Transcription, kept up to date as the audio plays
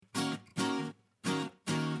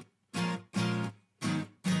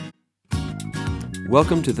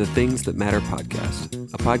Welcome to the Things That Matter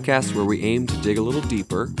podcast, a podcast where we aim to dig a little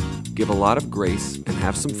deeper, give a lot of grace, and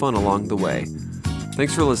have some fun along the way.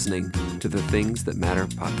 Thanks for listening to the Things That Matter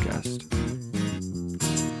podcast.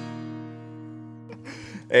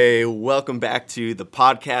 Hey, welcome back to the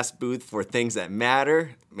podcast booth for Things That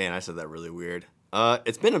Matter. Man, I said that really weird.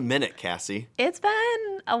 It's been a minute, Cassie. It's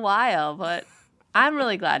been a while, but I'm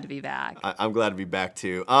really glad to be back. I'm glad to be back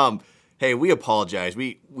too. Hey, we apologize.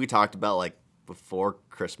 We talked about like before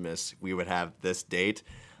Christmas we would have this date.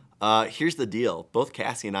 Here's the deal. Both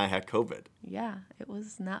Cassie and I had COVID. Yeah, it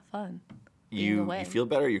was not fun. You feel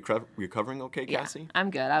better? You're recovering okay, Cassie? Yeah,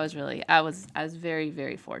 I'm good. I was very,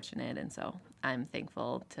 very fortunate, and so I'm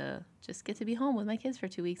thankful to just get to be home with my kids for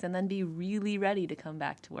 2 weeks and then be really ready to come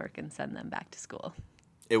back to work and send them back to school.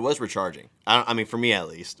 It was recharging. I mean, for me at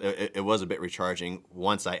least, it was a bit recharging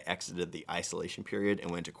once I exited the isolation period and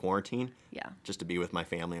went to quarantine. Yeah. Just to be with my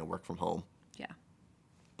family and work from home. Yeah.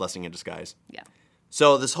 Blessing in disguise. Yeah.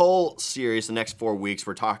 So this whole series, the next 4 weeks,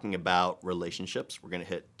 we're talking about relationships. We're going to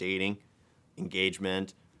hit dating,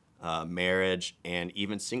 engagement, marriage, and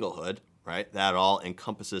even singlehood, right? That all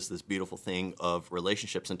encompasses this beautiful thing of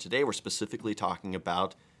relationships. And today we're specifically talking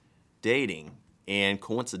about dating. And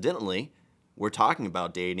coincidentally, we're talking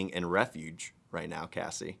about dating in Refuge right now,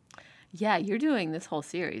 Cassie. Yeah, you're doing this whole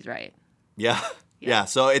series, right? Yeah.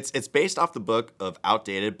 So it's based off the book of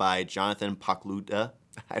Outdated by Jonathan Pokluda.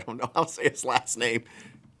 I don't know how to say his last name.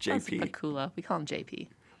 JP. Pakula. We call him JP.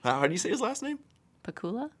 How do you say his last name?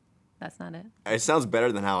 Pakula? That's not it? It sounds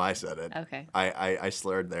better than how I said it. Okay. I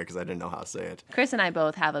slurred there because I didn't know how to say it. Chris and I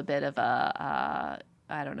both have a bit of a,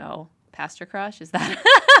 I don't know, pastor crush. Is that?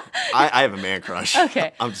 I have a man crush.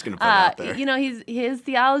 Okay. I'm just going to put it out there. You know, his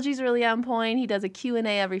theology's really on point. He does a Q&A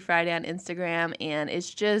every Friday on Instagram, and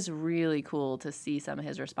it's just really cool to see some of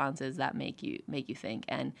his responses that make you think.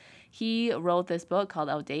 And he wrote this book called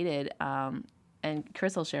Outdated, and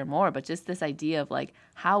Chris will share more, but just this idea of like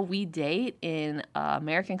how we date in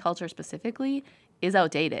American culture specifically is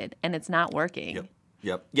outdated, and it's not working.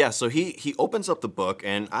 Yep. Yeah, so he opens up the book,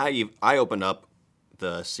 and I opened up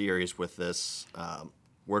the series with this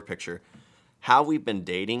word picture. How we've been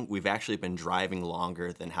dating, we've actually been driving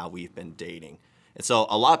longer than how we've been dating. And so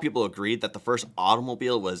a lot of people agreed that the first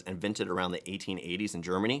automobile was invented around the 1880s in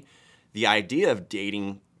Germany. The idea of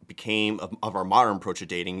dating of our modern approach to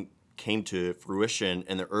dating came to fruition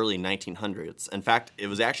in the early 1900s. In fact, it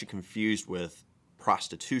was actually confused with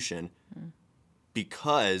prostitution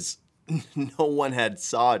because no one had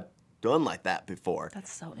saw it done like that before.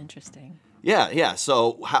 That's so interesting. Yeah.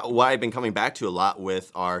 So what I've been coming back to a lot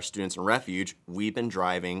with our students in Refuge, we've been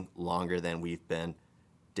driving longer than we've been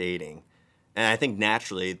dating. And I think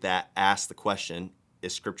naturally that asks the question,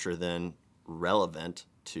 is Scripture then relevant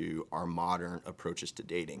to our modern approaches to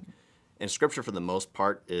dating? And Scripture, for the most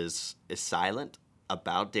part, is silent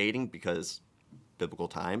about dating because biblical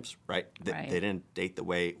times, right? They didn't date the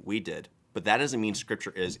way we did. But that doesn't mean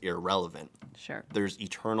Scripture is irrelevant. Sure. There's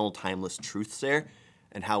eternal, timeless truths there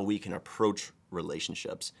and how we can approach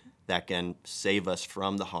relationships that can save us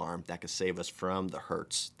from the harm, that can save us from the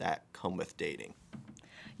hurts that come with dating.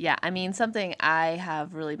 Yeah, I mean, something I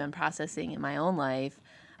have really been processing in my own life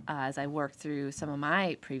as I work through some of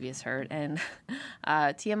my previous hurt. And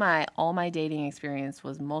TMI, all my dating experience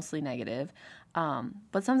was mostly negative.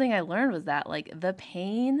 But something I learned was that, like, the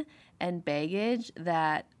pain and baggage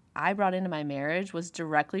that I brought into my marriage was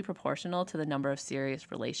directly proportional to the number of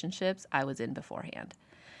serious relationships I was in beforehand.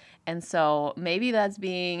 And so maybe that's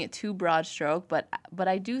being too broad stroke, but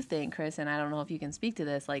I do think, Chris, and I don't know if you can speak to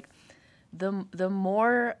this, like the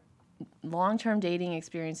more long-term dating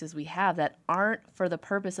experiences we have that aren't for the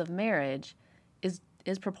purpose of marriage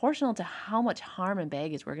is proportional to how much harm and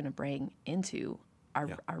baggage we're going to bring into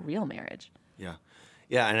our real marriage.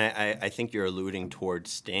 Yeah, and I think you're alluding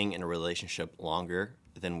towards staying in a relationship longer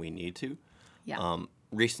than we need to. Yeah.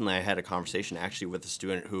 Recently, I had a conversation actually with a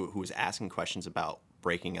student who was asking questions about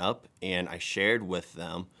breaking up, and I shared with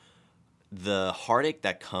them the heartache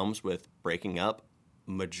that comes with breaking up.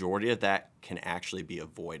 Majority of that can actually be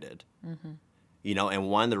avoided. Mm-hmm. You know, and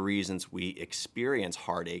one of the reasons we experience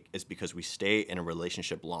heartache is because we stay in a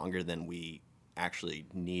relationship longer than we actually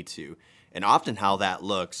need to. And often how that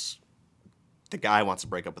looks, the guy wants to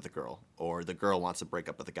break up with the girl, or the girl wants to break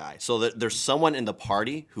up with the guy. So there's someone in the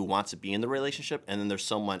party who wants to be in the relationship, and then there's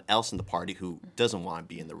someone else in the party who doesn't want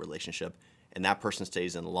to be in the relationship, and that person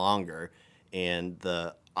stays in longer. And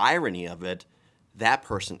the irony of it, that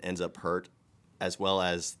person ends up hurt as well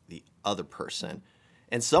as the other person.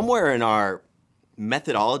 And somewhere in our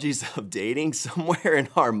methodologies of dating, somewhere in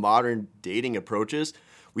our modern dating approaches,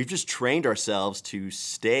 we've just trained ourselves to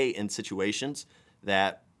stay in situations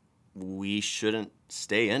that we shouldn't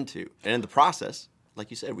stay into. And in the process, like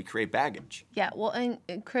you said, we create baggage. Yeah, well, and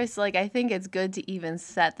Chris, like, I think it's good to even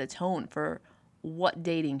set the tone for what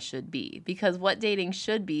dating should be. Because what dating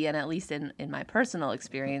should be, and at least in my personal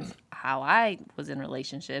experience, how I was in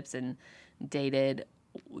relationships and dated,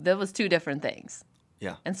 there was two different things.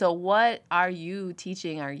 Yeah. And so what are you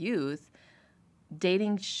teaching our youth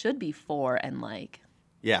dating should be for and like?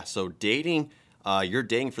 Yeah, so dating, you're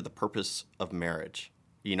dating for the purpose of marriage.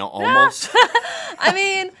 You know, almost. I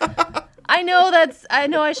mean, I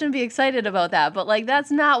know I shouldn't be excited about that, but like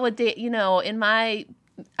that's not what in my,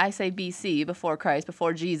 I say BC, before Christ,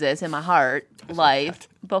 before Jesus, in my heart, life,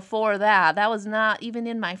 before that was not even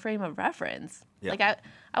in my frame of reference. Yeah. Like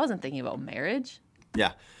I wasn't thinking about marriage.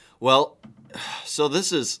 Yeah. Well, so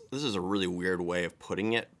this is a really weird way of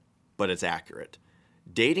putting it, but it's accurate.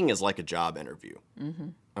 Dating is like a job interview. Mm-hmm.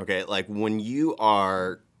 Okay, like when you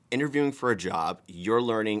are interviewing for a job, you're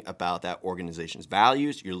learning about that organization's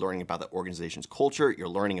values, you're learning about the organization's culture, you're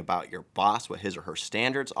learning about your boss, what his or her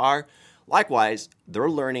standards are. Likewise, they're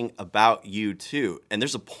learning about you too. And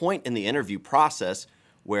there's a point in the interview process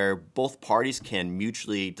where both parties can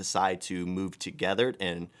mutually decide to move together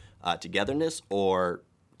in togetherness or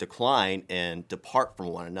decline and depart from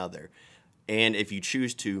one another. And if you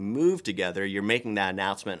choose to move together, you're making that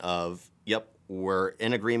announcement of, yep, we're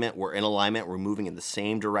in agreement, we're in alignment, we're moving in the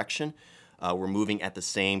same direction, we're moving at the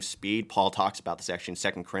same speed. Paul talks about this actually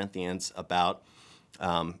in 2 Corinthians about,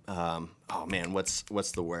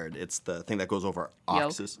 what's the word? It's the thing that goes over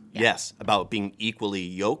oxes. Yeah. Yes, about being equally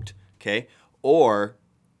yoked, okay? Or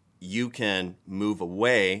you can move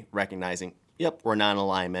away recognizing, yep, we're not in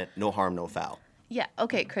alignment, no harm, no foul. Yeah,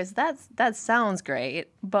 okay, Chris, that sounds great,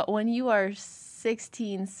 but when you are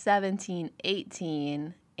 16, 17,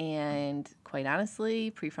 18, and quite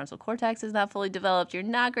honestly, prefrontal cortex is not fully developed, you're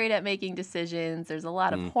not great at making decisions, there's a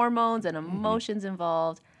lot of hormones and emotions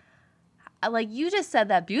involved. Like, you just said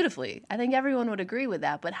that beautifully. I think everyone would agree with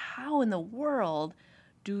that, but how in the world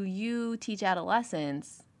do you teach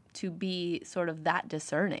adolescents to be sort of that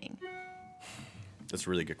discerning? That's a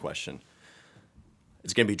really good question.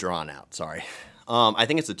 It's going to be drawn out, sorry. I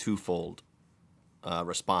think it's a twofold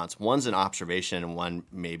response. One's an observation and one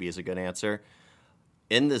maybe is a good answer.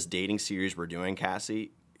 In this dating series we're doing,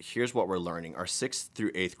 Cassie, here's what we're learning. Our 6th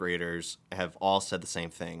through 8th graders have all said the same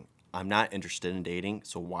thing. I'm not interested in dating,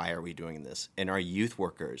 so why are we doing this? And our youth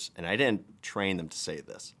workers, and I didn't train them to say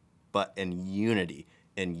this, but in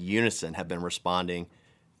unison have been responding,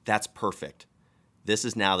 that's perfect. This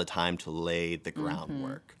is now the time to lay the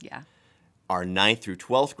groundwork. Yeah. Our 9th through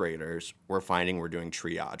 12th graders, we're finding we're doing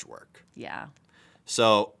triage work. Yeah.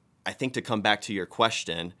 So I think to come back to your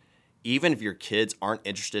question, even if your kids aren't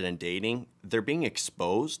interested in dating, they're being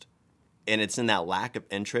exposed, and it's in that lack of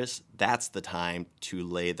interest, that's the time to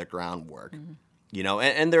lay the groundwork. Mm-hmm. You know,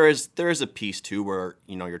 and there is a piece too where,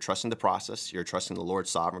 you know, you're trusting the process, you're trusting the Lord's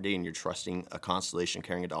sovereignty, and you're trusting a constellation of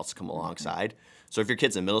caring adults to come alongside. So if your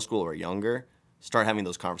kid's in middle school or younger, start having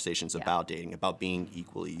those conversations about dating, about being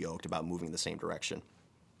equally yoked, about moving in the same direction.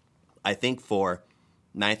 I think for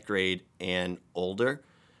 9th grade and older,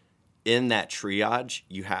 in that triage,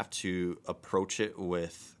 you have to approach it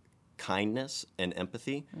with kindness and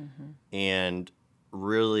empathy and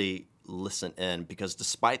really listen in, because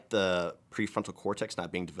despite the prefrontal cortex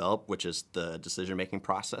not being developed, which is the decision-making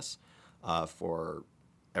process for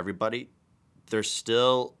everybody, there's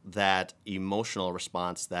still that emotional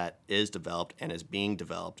response that is developed and is being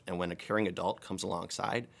developed. And when a caring adult comes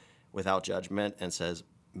alongside without judgment and says,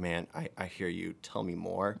 man, I hear you, tell me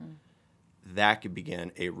more, that could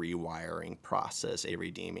begin a rewiring process, a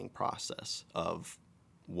redeeming process of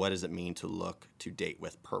what does it mean to look to date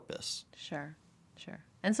with purpose. Sure.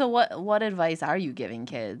 And so what advice are you giving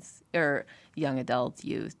kids or young adults,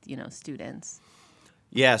 youth, students?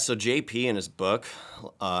 Yeah, so JP in his book,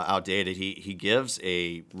 Outdated, he gives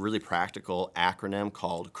a really practical acronym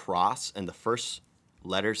called CROSS, and the first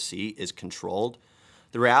letter C is controlled.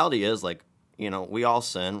 The reality is, we all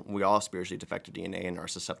sin. We all have spiritually defective DNA and are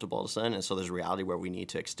susceptible to sin, and so there's a reality where we need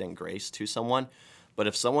to extend grace to someone. But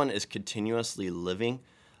if someone is continuously living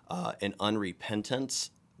in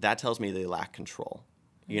unrepentance, that tells me they lack control.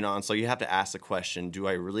 And so you have to ask the question, do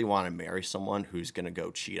I really want to marry someone who's going to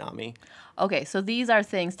go cheat on me? Okay, so these are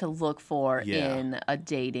things to look for in a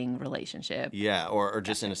dating relationship. Yeah, or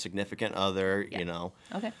just in a significant other,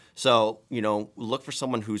 Okay. So, look for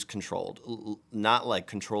someone who's controlled, not like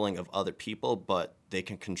controlling of other people, but they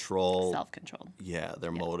can control Self-controlled. Yeah,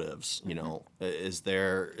 their motives. Is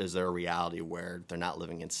there a reality where they're not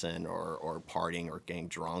living in sin or partying or getting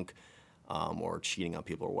drunk? or cheating on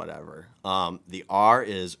people or whatever. The R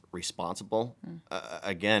is responsible.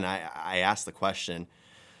 Again, I asked the question,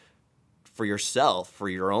 for yourself, for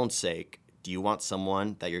your own sake, do you want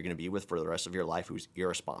someone that you're going to be with for the rest of your life who's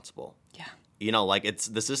irresponsible? Yeah. You know, like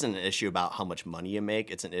this isn't an issue about how much money you make.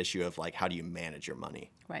 It's an issue of like, how do you manage your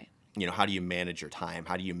money? Right. You know, how do you manage your time?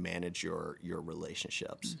 How do you manage your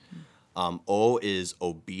relationships? O is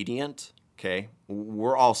obedient. Okay.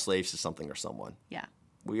 We're all slaves to something or someone. Yeah.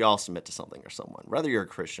 We all submit to something or someone, whether you're a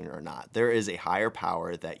Christian or not. There is a higher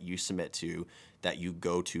power that you submit to, that you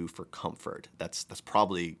go to for comfort. That's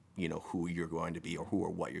probably, you know, who you're going to be, or who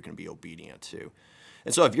or what you're going to be obedient to.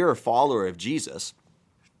 And so if you're a follower of Jesus,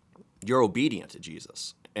 you're obedient to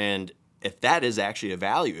Jesus. And if that is actually a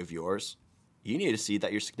value of yours, you need to see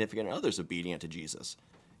that your significant other is obedient to Jesus.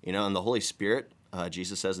 You know, and the Holy Spirit,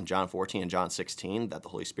 Jesus says in John 14 and John 16 that the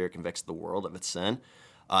Holy Spirit convicts the world of its sin.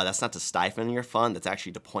 That's not to stifle your fun. That's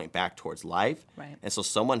actually to point back towards life. Right. And so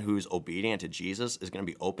someone who's obedient to Jesus is going to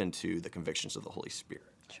be open to the convictions of the Holy Spirit.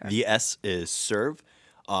 Sure. The S is serve.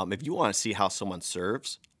 If you want to see how someone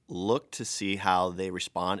serves, look to see how they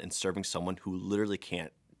respond in serving someone who literally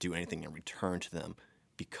can't do anything in return to them,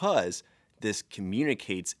 because this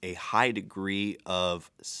communicates a high degree of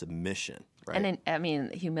submission. Right?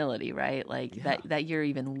 And humility, right? Like that you're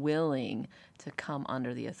even willing to come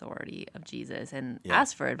under the authority of Jesus and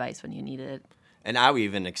ask for advice when you need it. And I would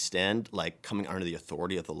even extend like coming under the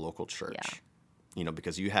authority of the local church. Yeah. You know,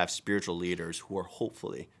 because you have spiritual leaders who are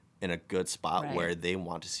hopefully in a good spot Right. where they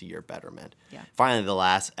want to see your betterment. Yeah. Finally, the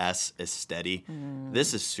last S is steady.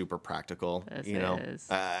 This is super practical. This you know, is.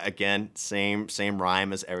 Again, same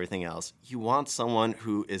rhyme as everything else. You want someone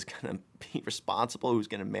who is going to be responsible, who's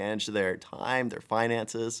going to manage their time, their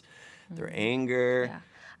finances, their anger. Yeah.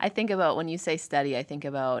 I think about, when you say steady, I think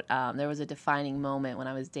about there was a defining moment when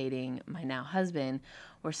I was dating my now husband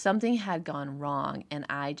where something had gone wrong, and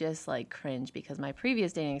I just like cringed because my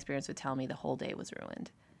previous dating experience would tell me the whole day was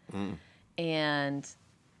ruined. And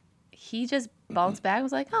he just bounced back and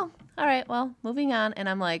was like, oh, all right, well, moving on. And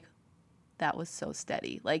I'm like, that was so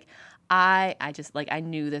steady. Like I just like, I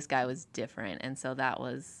knew this guy was different. And so that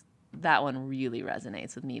one really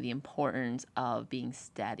resonates with me, the importance of being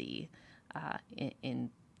steady in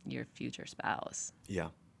your future spouse. Yeah.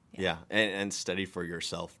 And steady for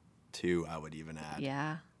yourself too, I would even add.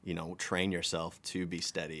 Yeah. You know, train yourself to be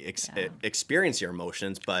steady. Experience your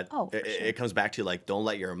emotions, but it comes back to like, don't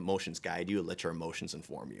let your emotions guide you. Let your emotions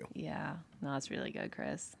inform you. Yeah. No, that's really good,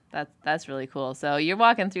 Chris. That's really cool. So you're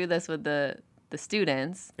walking through this with the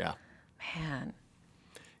students. Yeah. Man.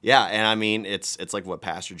 Yeah, and I mean, it's like what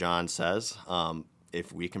Pastor John says.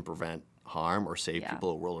 If we can prevent harm or save people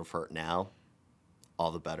a world of hurt now, all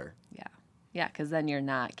the better. Yeah. Yeah, because then you're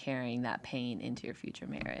not carrying that pain into your future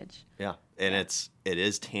marriage. Yeah, and it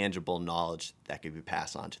is tangible knowledge that could be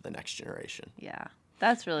passed on to the next generation. Yeah,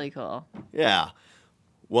 that's really cool. Yeah.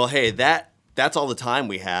 Well, hey, that's all the time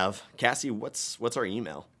we have. Cassie, what's our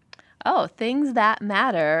email? Oh, things that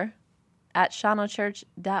matter at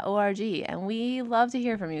shawanochurch.org. And we love to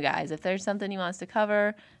hear from you guys. If there's something you want us to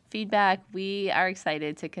cover, feedback, we are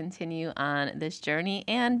excited to continue on this journey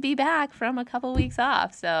and be back from a couple weeks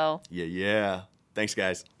off. So Yeah. Thanks,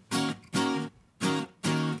 guys.